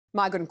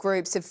Migrant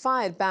groups have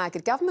fired back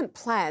at government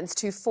plans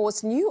to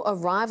force new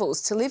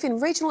arrivals to live in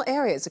regional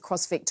areas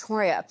across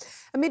Victoria.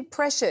 Amid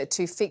pressure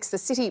to fix the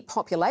city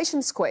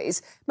population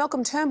squeeze,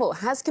 Malcolm Turnbull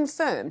has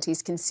confirmed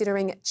he's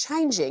considering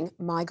changing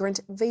migrant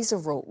visa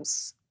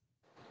rules.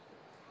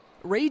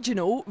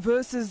 Regional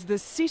versus the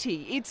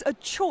city. It's a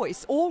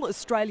choice all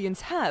Australians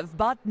have,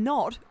 but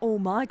not all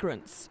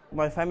migrants.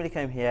 My family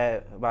came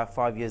here about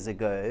 5 years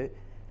ago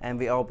and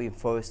we all been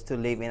forced to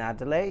live in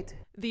Adelaide.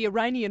 The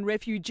Iranian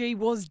refugee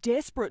was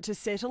desperate to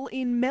settle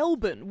in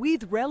Melbourne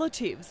with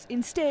relatives,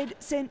 instead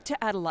sent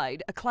to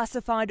Adelaide, a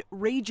classified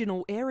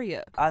regional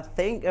area. I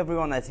think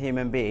everyone as a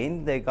human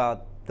being, they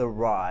got the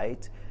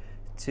right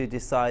to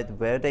decide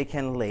where they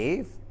can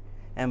live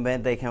and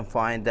when they can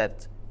find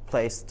that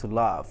place to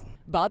love.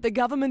 But the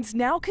government's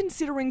now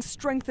considering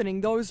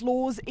strengthening those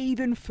laws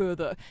even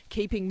further,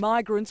 keeping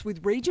migrants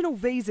with regional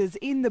visas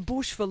in the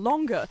bush for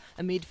longer,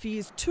 amid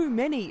fears too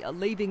many are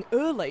leaving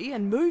early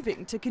and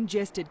moving to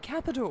congested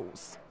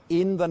capitals.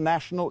 In the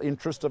national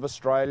interest of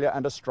Australia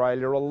and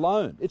Australia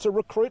alone. It's a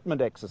recruitment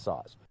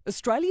exercise.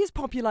 Australia's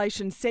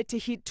population set to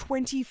hit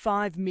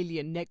 25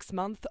 million next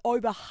month.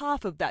 Over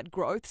half of that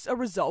growth's a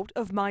result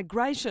of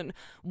migration.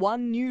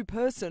 One new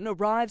person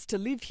arrives to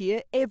live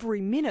here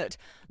every minute.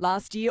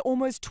 Last year,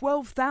 almost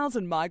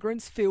 12,000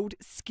 migrants filled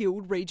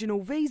skilled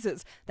regional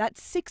visas. That's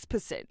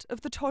 6%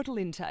 of the total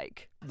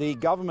intake. The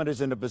government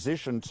is in a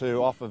position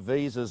to offer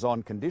visas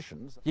on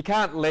conditions. You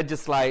can't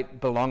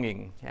legislate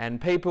belonging, and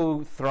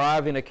people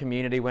thrive in a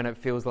community when it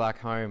feels like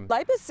home.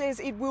 Labor says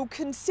it will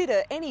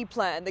consider any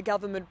plan the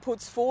government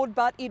puts forward,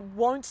 but it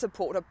won't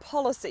support a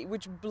policy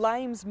which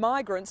blames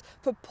migrants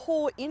for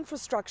poor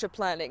infrastructure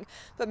planning.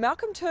 But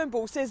Malcolm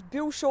Turnbull says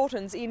Bill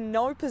Shorten's in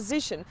no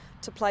position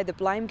to play the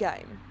blame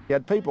game. You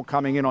had people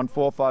coming in on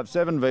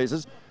 457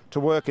 visas to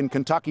work in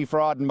Kentucky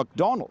Fried and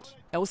McDonald's.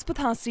 Elspeth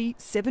Hussey,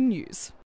 7 News.